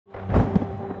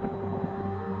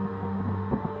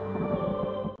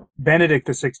Benedict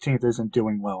XVI isn't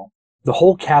doing well. The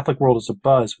whole Catholic world is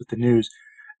abuzz with the news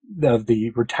of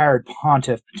the retired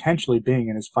pontiff potentially being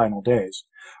in his final days.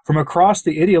 From across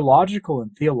the ideological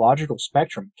and theological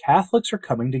spectrum, Catholics are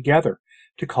coming together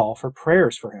to call for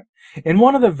prayers for him, in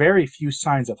one of the very few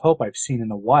signs of hope I've seen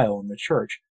in a while in the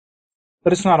church.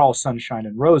 But it's not all sunshine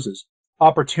and roses.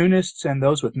 Opportunists and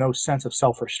those with no sense of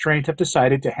self-restraint have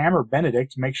decided to hammer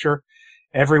Benedict to make sure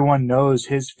everyone knows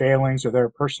his failings or their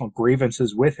personal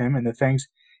grievances with him and the things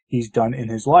he's done in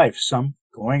his life, some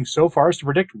going so far as to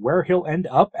predict where he'll end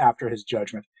up after his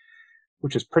judgment,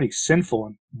 which is pretty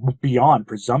sinful and beyond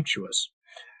presumptuous.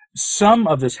 Some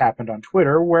of this happened on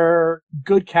Twitter, where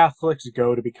good Catholics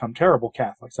go to become terrible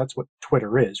Catholics. That's what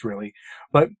Twitter is, really.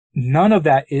 But none of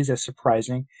that is as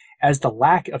surprising as the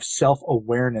lack of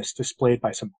self-awareness displayed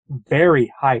by some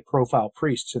very high-profile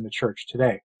priests in the church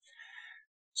today.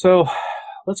 So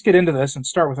let's get into this and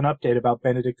start with an update about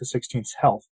Benedict XVI's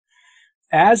health.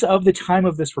 As of the time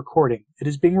of this recording, it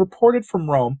is being reported from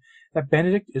Rome that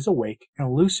Benedict is awake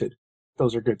and lucid.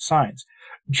 Those are good signs.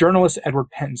 Journalist Edward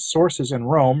Penton's sources in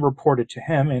Rome reported to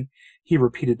him, and he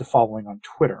repeated the following on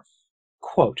Twitter.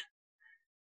 Quote,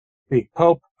 "The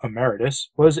Pope Emeritus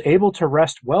was able to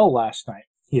rest well last night.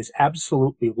 He is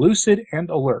absolutely lucid and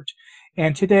alert,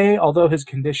 and today, although his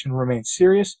condition remains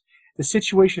serious, the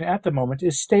situation at the moment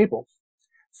is stable.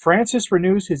 Francis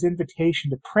renews his invitation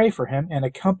to pray for him and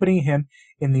accompany him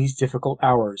in these difficult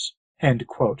hours." End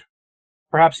quote.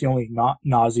 Perhaps the only not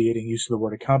nauseating use of the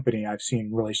word accompany I've seen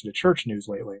in relation to church news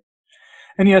lately.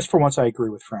 And yes, for once I agree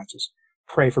with Francis.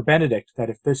 Pray for Benedict, that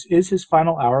if this is his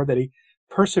final hour, that he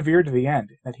persevere to the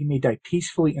end, that he may die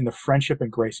peacefully in the friendship and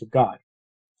grace of God.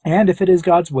 And if it is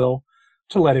God's will,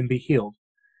 to let him be healed.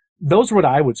 Those are what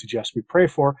I would suggest we pray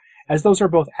for, as those are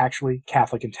both actually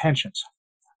Catholic intentions.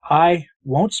 I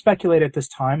won't speculate at this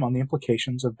time on the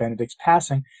implications of Benedict's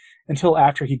passing until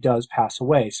after he does pass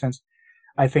away, since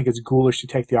I think it's ghoulish to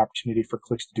take the opportunity for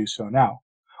clicks to do so now.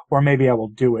 Or maybe I will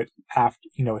do it after,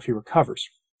 if he recovers.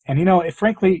 And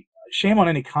frankly, shame on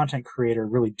any content creator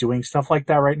really doing stuff like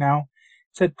that right now.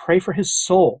 It said pray for his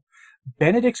soul.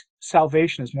 Benedict's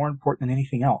salvation is more important than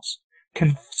anything else.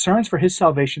 Concerns for his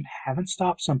salvation haven't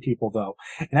stopped some people, though.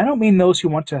 And I don't mean those who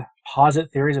want to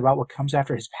posit theories about what comes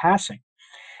after his passing.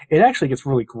 It actually gets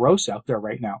really gross out there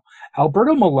right now.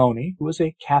 Alberto Maloney, who is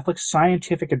a Catholic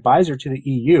scientific advisor to the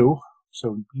EU,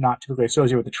 so not typically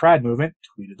associated with the trad movement,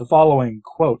 tweeted the following,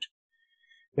 quote,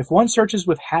 "If one searches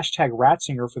with hashtag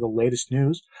Ratzinger for the latest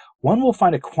news, one will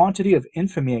find a quantity of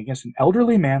infamy against an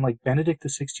elderly man like Benedict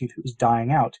XVI who is dying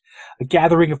out, a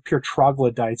gathering of pure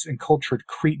troglodytes and cultured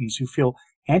cretins who feel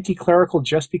anti-clerical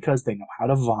just because they know how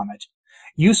to vomit.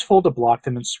 Useful to block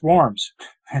them in swarms."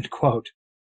 End quote.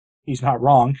 He's not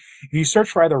wrong. If you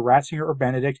search for either Ratzinger or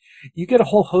Benedict, you get a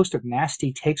whole host of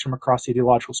nasty takes from across the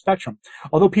ideological spectrum,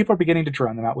 although people are beginning to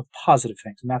drown them out with positive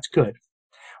things, and that's good.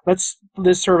 Let's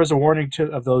this serve as a warning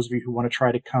of those of you who want to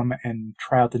try to come and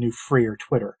try out the new freer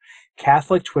Twitter.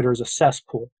 Catholic Twitter is a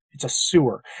cesspool. It's a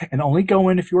sewer, and only go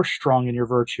in if you are strong in your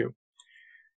virtue.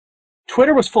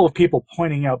 Twitter was full of people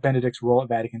pointing out Benedict's role at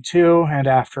Vatican II and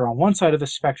after on one side of the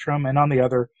spectrum, and on the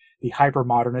other, the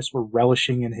hyper-modernists were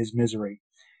relishing in his misery.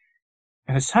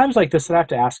 And it's times like this that I have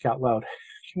to ask out loud,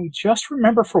 can we just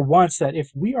remember for once that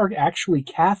if we are actually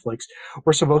Catholics,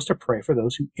 we're supposed to pray for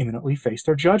those who imminently face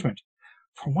their judgment?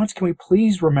 For once, can we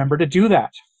please remember to do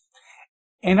that?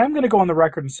 And I'm going to go on the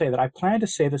record and say that I plan to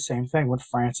say the same thing when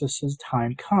Francis's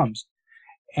time comes.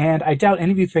 And I doubt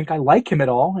any of you think I like him at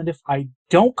all, and if I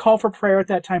don't call for prayer at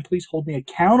that time, please hold me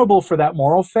accountable for that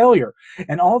moral failure,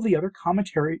 and all the other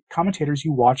commentators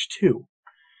you watch too.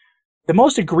 The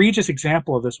most egregious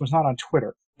example of this was not on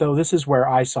Twitter, though this is where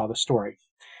I saw the story.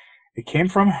 It came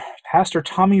from Pastor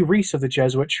Tommy Reese of the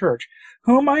Jesuit Church,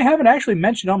 whom I haven't actually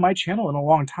mentioned on my channel in a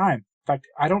long time. In fact,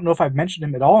 I don't know if I've mentioned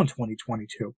him at all in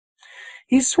 2022.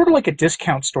 He's sort of like a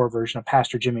discount store version of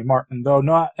Pastor Jimmy Martin, though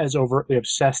not as overtly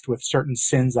obsessed with certain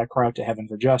sins that cry out to heaven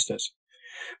for justice.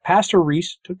 Pastor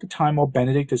Reese took the time while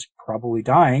Benedict is probably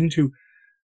dying to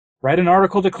write an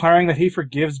article declaring that he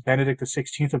forgives Benedict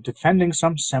XVI of defending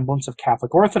some semblance of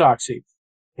Catholic orthodoxy.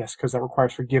 Yes, because that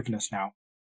requires forgiveness now.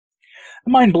 The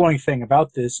mind-blowing thing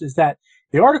about this is that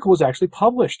the article was actually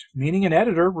published, meaning an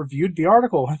editor reviewed the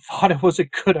article and thought it was a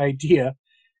good idea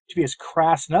to be as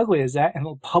crass and ugly as that, and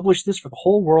will publish this for the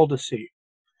whole world to see.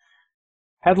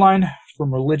 Headline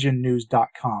from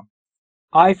religionnews.com.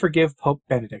 I forgive Pope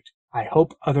Benedict. I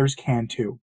hope others can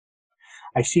too.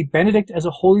 I see Benedict as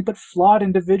a holy but flawed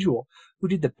individual who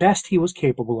did the best he was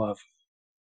capable of.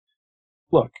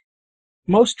 Look,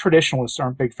 most traditionalists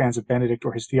aren't big fans of Benedict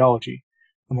or his theology.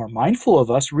 The more mindful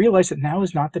of us realize that now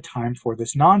is not the time for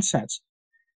this nonsense.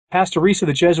 Pastor Reese of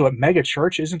the Jesuit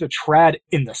megachurch isn't a trad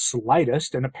in the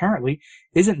slightest, and apparently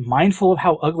isn't mindful of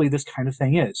how ugly this kind of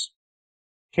thing is.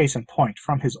 Case in point,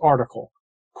 from his article,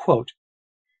 quote,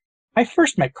 I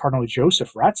first met Cardinal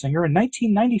Joseph Ratzinger in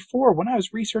 1994 when I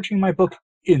was researching my book,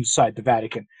 Inside the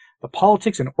Vatican, The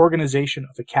Politics and Organization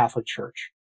of the Catholic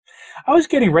Church. I was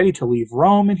getting ready to leave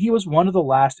Rome, and he was one of the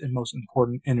last and most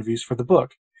important interviews for the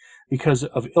book. Because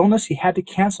of illness, he had to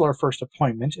cancel our first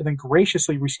appointment and then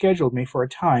graciously rescheduled me for a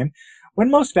time when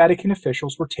most Vatican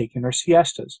officials were taking their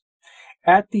siestas.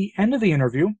 At the end of the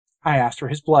interview, I asked for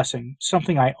his blessing,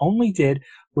 something I only did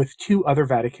with 2 other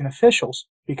Vatican officials,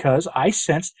 because I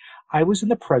sensed I was in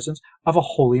the presence of a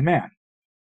holy man.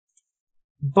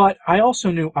 But I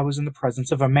also knew I was in the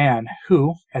presence of a man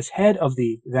who, as head of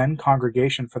the then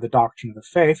Congregation for the Doctrine of the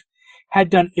Faith, had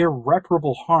done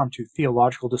irreparable harm to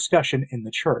theological discussion in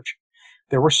the Church.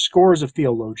 There were scores of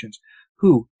theologians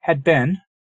who had been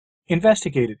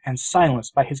investigated and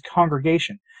silenced by his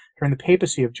congregation during the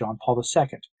papacy of John Paul II.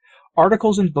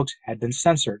 Articles and books had been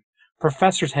censored.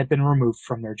 Professors had been removed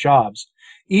from their jobs.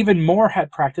 Even more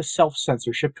had practiced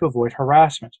self-censorship to avoid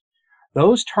harassment.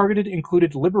 Those targeted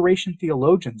included liberation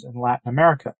theologians in Latin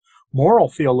America, moral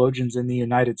theologians in the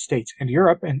United States and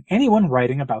Europe, and anyone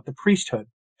writing about the priesthood.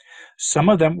 Some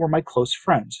of them were my close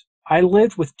friends. I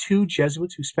lived with 2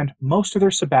 Jesuits who spent most of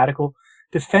their sabbatical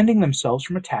defending themselves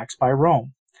from attacks by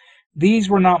Rome. These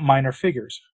were not minor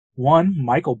figures. One,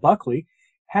 Michael Buckley,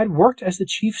 had worked as the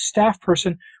chief staff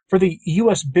person for the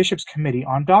U.S. Bishops' Committee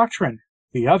on Doctrine.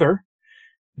 The other,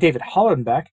 David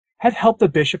Hollenbeck, had helped the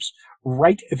bishops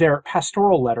write their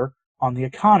pastoral letter on the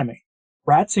economy.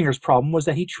 Ratzinger's problem was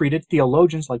that he treated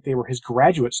theologians like they were his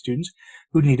graduate students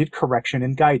who needed correction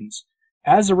and guidance.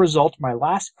 As a result, my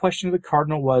last question to the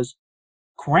cardinal was,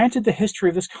 granted the history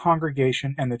of this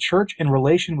congregation and the church in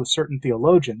relation with certain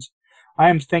theologians, I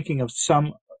am thinking of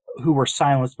some who were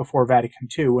silenced before Vatican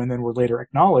II and then were later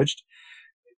acknowledged,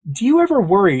 do you ever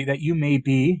worry that you may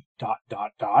be ...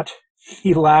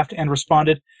 He laughed and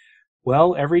responded,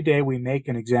 well, every day we make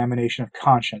an examination of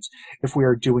conscience if we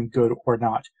are doing good or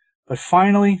not, but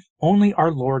finally, only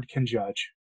our Lord can judge.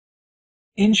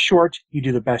 In short, you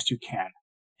do the best you can.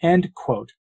 End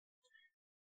quote.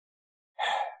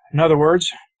 In other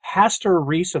words, Pastor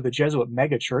Reese of the Jesuit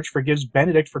megachurch forgives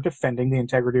Benedict for defending the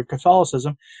integrity of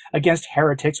Catholicism against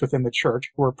heretics within the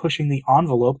church who are pushing the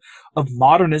envelope of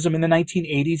modernism in the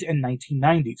 1980s and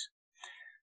 1990s.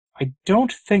 I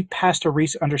don't think Pastor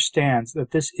Reese understands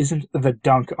that this isn't the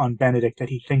dunk on Benedict that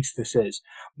he thinks this is,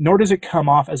 nor does it come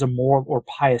off as a moral or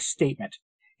pious statement.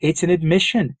 It's an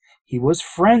admission. He was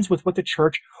friends with what the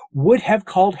church would have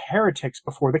called heretics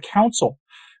before the council.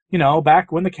 You know,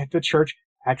 back when the church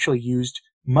actually used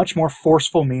much more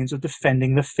forceful means of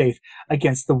defending the faith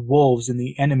against the wolves and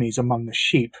the enemies among the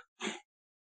sheep.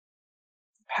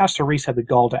 Pastor Reese had the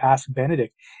gall to ask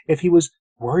Benedict if he was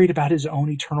worried about his own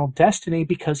eternal destiny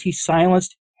because he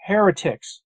silenced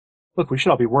heretics. Look, we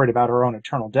should all be worried about our own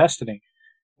eternal destiny.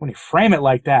 When you frame it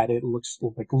like that, it looks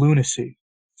like lunacy.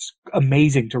 It's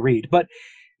amazing to read, but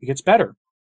it gets better,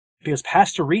 because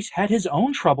Pastor Reese had his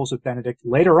own troubles with Benedict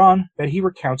later on that he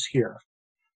recounts here.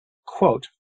 Quote,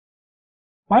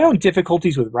 my own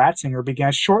difficulties with Ratzinger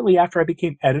began shortly after I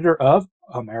became editor of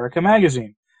America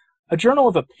Magazine, a journal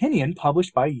of opinion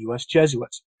published by U.S.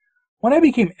 Jesuits. When I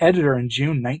became editor in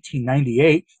June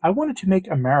 1998, I wanted to make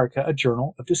America a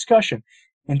journal of discussion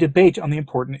and debate on the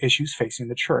important issues facing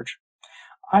the church.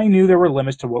 I knew there were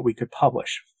limits to what we could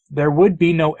publish. There would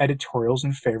be no editorials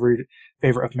in favor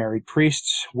of married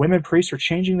priests, women priests, or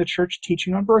changing the church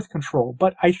teaching on birth control,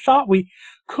 but I thought we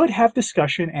could have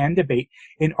discussion and debate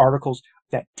in articles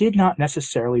that did not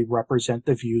necessarily represent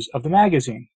the views of the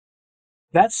magazine.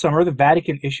 That summer, the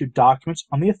Vatican issued documents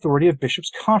on the authority of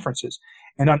bishops' conferences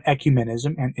and on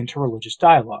ecumenism and interreligious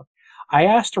dialogue. I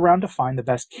asked around to find the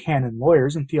best canon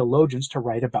lawyers and theologians to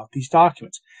write about these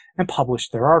documents and publish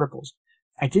their articles.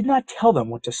 I did not tell them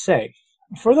what to say.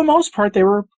 For the most part, they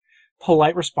were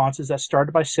polite responses that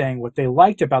started by saying what they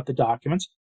liked about the documents,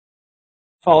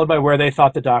 followed by where they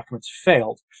thought the documents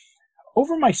failed.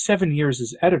 Over my 7 years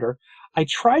as editor, I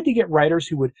tried to get writers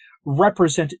who would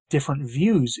represent different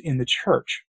views in the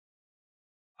church.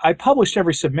 I published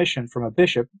every submission from a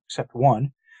bishop, except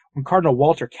one. When Cardinal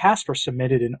Walter Casper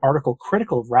submitted an article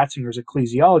critical of Ratzinger's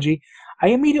ecclesiology, I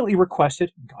immediately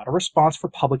requested and got a response for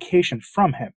publication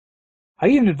from him. I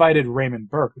even invited Raymond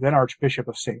Burke, then Archbishop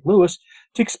of St. Louis,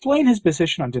 to explain his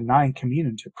position on denying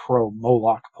communion to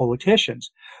pro-Moloch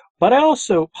politicians. But I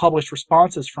also published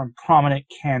responses from prominent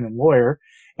canon lawyer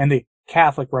and the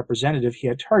Catholic representative he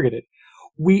had targeted.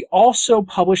 We also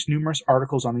published numerous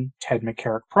articles on the Ted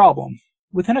McCarrick problem.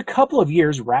 Within a couple of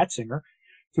years, Ratzinger,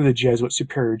 through the Jesuit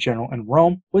Superior General in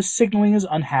Rome, was signaling his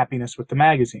unhappiness with the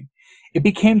magazine. It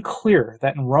became clear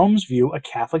that in Rome's view, a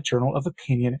Catholic journal of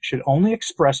opinion should only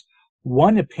express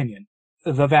one opinion,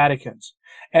 the Vatican's.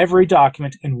 Every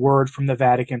document and word from the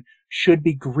Vatican should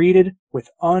be greeted with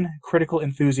uncritical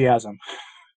enthusiasm.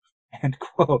 End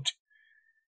quote.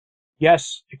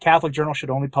 Yes, a Catholic journal should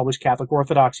only publish Catholic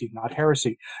orthodoxy, not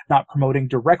heresy, not promoting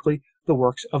directly the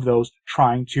works of those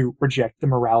trying to reject the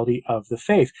morality of the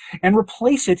faith and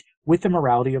replace it with the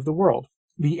morality of the world.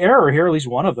 The error here, at least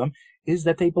one of them, is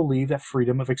that they believe that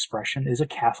freedom of expression is a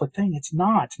Catholic thing. It's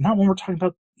not. Not when we're talking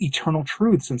about eternal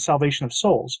truths and salvation of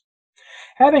souls.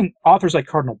 Having authors like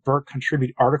Cardinal Burke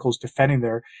contribute articles defending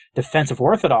their defense of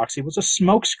orthodoxy was a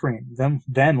smokescreen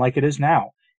then like it is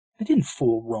now. They didn't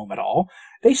fool Rome at all.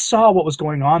 They saw what was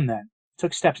going on then,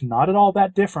 took steps not at all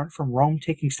that different from Rome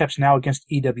taking steps now against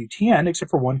EWTN,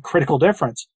 except for one critical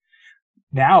difference.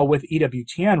 Now, with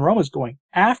EWTN, Rome is going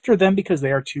after them because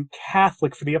they are too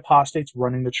Catholic for the apostates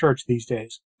running the church these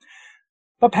days.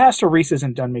 But Pastor Rees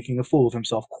isn't done making a fool of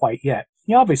himself quite yet.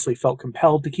 He obviously felt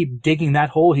compelled to keep digging that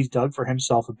hole he's dug for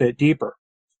himself a bit deeper.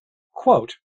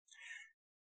 Quote,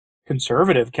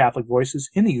 conservative Catholic voices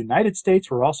in the United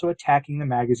States were also attacking the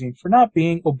magazine for not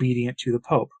being obedient to the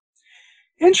Pope.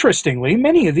 Interestingly,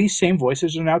 many of these same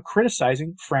voices are now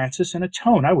criticizing Francis in a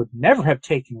tone I would never have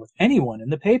taken with anyone in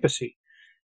the papacy.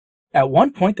 At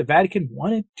one point, the Vatican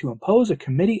wanted to impose a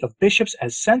committee of bishops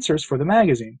as censors for the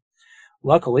magazine.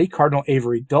 Luckily, Cardinal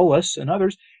Avery Dulles and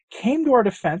others came to our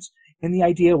defense, and the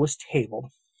idea was tabled.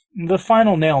 The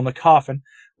final nail in the coffin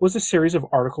was a series of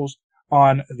articles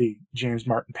on the James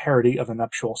Martin parody of the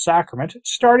nuptial sacrament,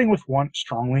 starting with one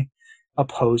strongly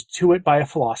opposed to it by a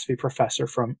philosophy professor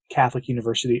from Catholic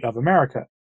University of America.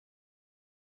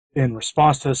 In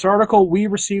response to this article, we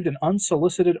received an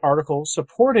unsolicited article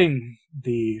supporting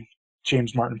the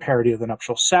James Martin parody of the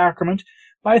nuptial sacrament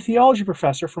by a theology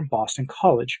professor from Boston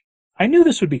College. I knew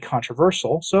this would be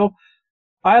controversial, so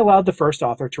I allowed the first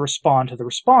author to respond to the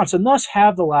response and thus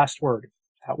have the last word.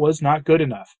 That was not good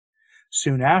enough.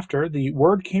 Soon after, the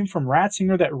word came from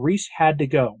Ratzinger that Rees had to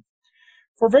go.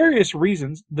 For various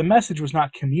reasons, the message was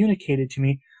not communicated to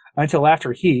me until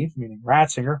after he, meaning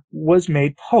Ratzinger, was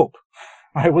made Pope.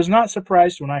 I was not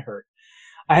surprised when I heard.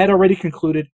 I had already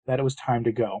concluded that it was time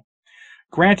to go.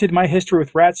 Granted my history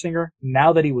with Ratzinger,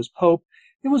 now that he was Pope,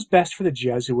 it was best for the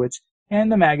Jesuits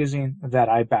and the magazine that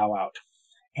I bow out.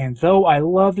 And though I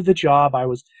loved the job, I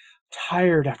was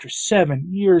tired after 7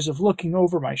 years of looking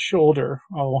over my shoulder.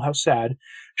 Oh, how sad.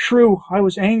 True, I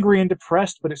was angry and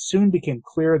depressed, but it soon became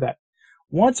clear that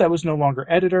once I was no longer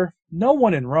editor, no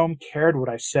one in Rome cared what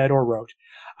I said or wrote.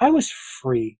 I was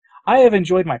free. I have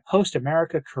enjoyed my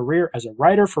post-America career as a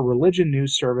writer for Religion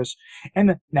News Service and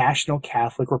the National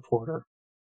Catholic Reporter.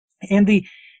 And the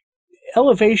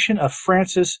elevation of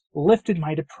Francis lifted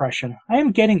my depression. I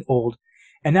am getting old,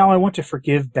 and now I want to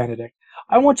forgive Benedict.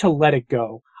 I want to let it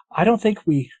go. I don't think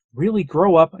we really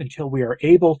grow up until we are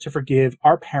able to forgive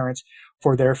our parents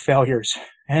for their failures.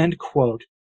 End quote.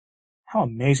 How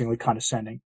amazingly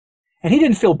condescending. And he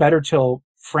didn't feel better till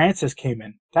Francis came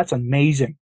in. That's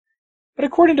amazing. But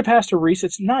according to Pastor Rees,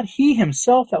 it's not he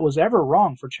himself that was ever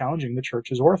wrong for challenging the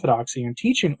church's orthodoxy and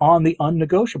teaching on the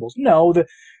unnegotiables. No, the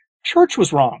church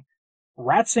was wrong.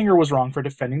 Ratzinger was wrong for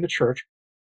defending the church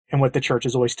and what the church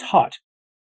has always taught.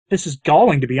 This is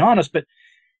galling, to be honest, but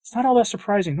it's not all that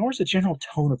surprising, nor is the general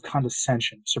tone of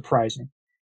condescension surprising.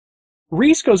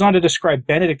 Rees goes on to describe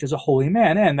Benedict as a holy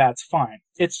man, and that's fine.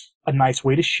 It's a nice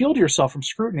way to shield yourself from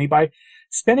scrutiny by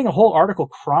spending a whole article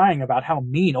crying about how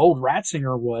mean old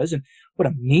Ratzinger was and what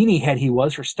a meanie head he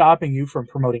was for stopping you from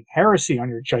promoting heresy on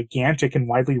your gigantic and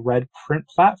widely read print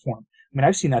platform. I mean,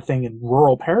 I've seen that thing in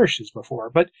rural parishes before,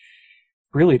 but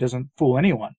really doesn't fool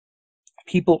anyone.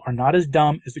 People are not as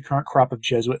dumb as the current crop of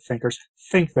Jesuit thinkers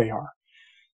think they are.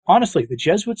 Honestly, the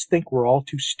Jesuits think we're all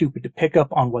too stupid to pick up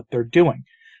on what they're doing.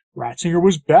 Ratzinger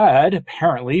was bad,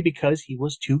 apparently, because he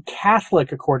was too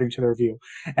Catholic, according to their view.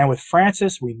 And with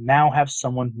Francis, we now have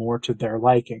someone more to their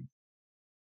liking.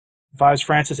 If I was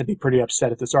Francis, I'd be pretty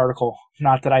upset at this article.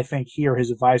 Not that I think he or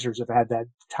his advisors have had that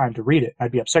time to read it.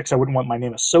 I'd be upset because I wouldn't want my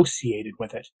name associated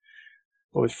with it.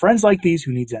 But with friends like these,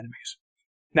 who needs enemies?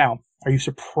 Now, are you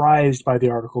surprised by the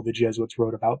article the Jesuits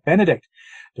wrote about Benedict?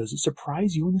 Does it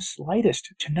surprise you in the slightest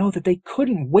to know that they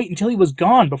couldn't wait until he was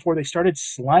gone before they started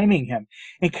sliming him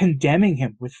and condemning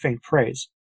him with faint praise?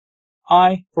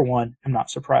 I, for one, am not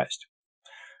surprised.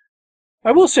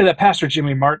 I will say that Pastor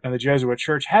Jimmy Martin of the Jesuit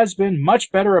Church has been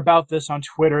much better about this on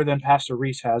Twitter than Pastor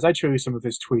Reese has. I'd show you some of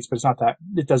his tweets, but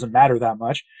it doesn't matter that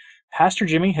much. Pastor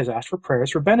Jimmy has asked for prayers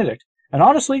for Benedict, and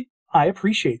honestly, I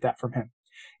appreciate that from him.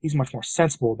 He's much more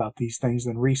sensible about these things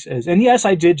than Reese is. And yes,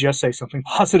 I did just say something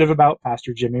positive about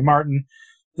Pastor Jimmy Martin,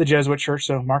 the Jesuit Church,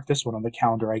 so mark this one on the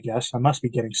calendar, I guess. I must be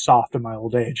getting soft in my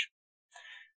old age.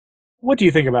 What do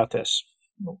you think about this?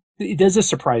 Does this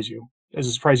surprise you? Does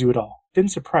it surprise you at all?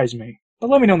 Didn't surprise me. But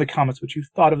let me know in the comments what you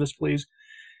thought of this, please.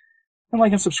 And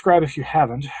like and subscribe if you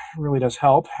haven't. It really does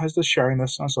help, as does sharing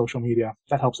this on social media.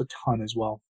 That helps a ton as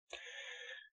well.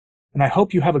 And I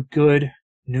hope you have a good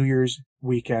New Year's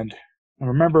weekend. And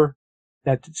remember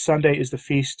that Sunday is the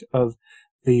feast of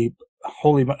the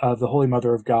Holy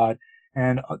Mother of God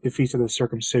and the feast of the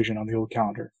circumcision on the old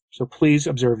calendar. So please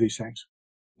observe these things.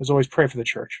 As always, pray for the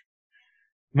church.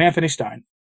 I'm Anthony Stein.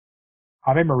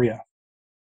 Ave Maria.